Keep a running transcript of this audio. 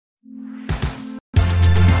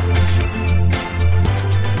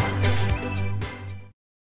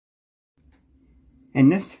In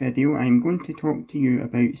this video I'm going to talk to you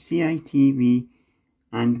about CITV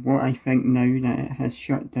and what I think now that it has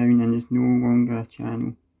shut down and is no longer a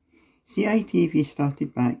channel. CITV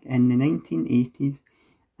started back in the 1980s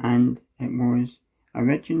and it was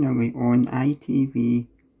originally on ITV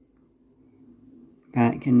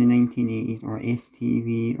back in the 1980s, or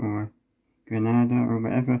STV or Granada or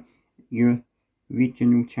whatever your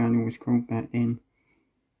regional channel was called back then.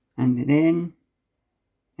 And then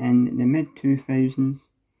in the mid-2000s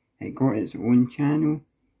it got its own channel,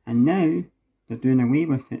 and now they're doing away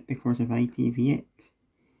with it because of ITVX.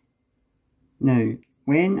 Now,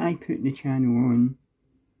 when I put the channel on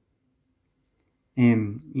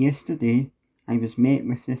yesterday, I was met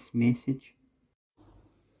with this message.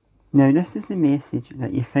 Now this is the message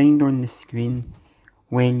that you find on the screen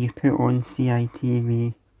when you put on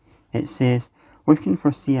CITV. It says, "Looking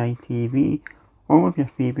for CITV? All of your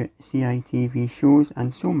favourite CITV shows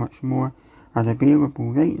and so much more are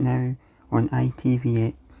available right now on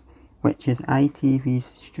ITVX, which is ITV's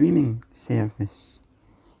streaming service."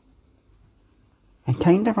 I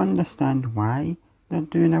kind of understand why they're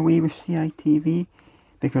doing away with CITV,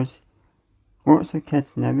 because lots of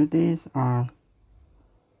kids nowadays are,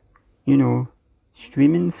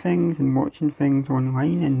 streaming things and watching things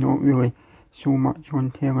online and not really so much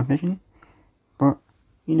on television. But,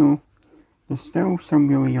 there's still some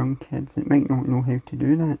really young kids that might not know how to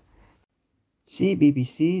do that. See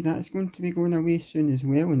BBC, that's going to be going away soon as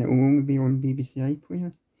well, and it will only be on BBC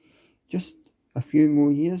iPlayer. Just a few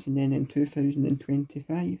more years and then in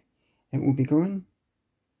 2025 it will be gone.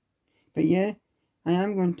 But yeah, I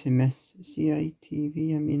am going to miss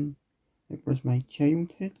CITV. I mean, it was my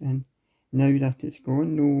childhood, and now that it's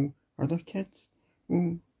gone, no other kids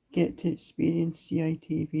will get to experience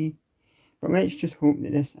CITV. But let's just hope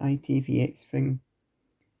that this ITVX thing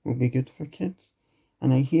will be good for kids.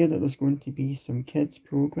 And I hear that there's going to be some kids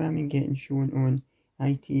programming getting shown on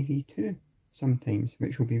ITV2 sometimes,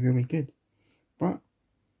 which will be really good. But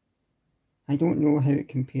I don't know how it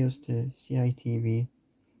compares to CITV.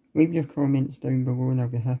 Leave your comments down below and I'll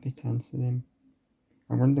be happy to answer them.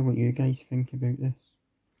 I wonder what you guys think about this.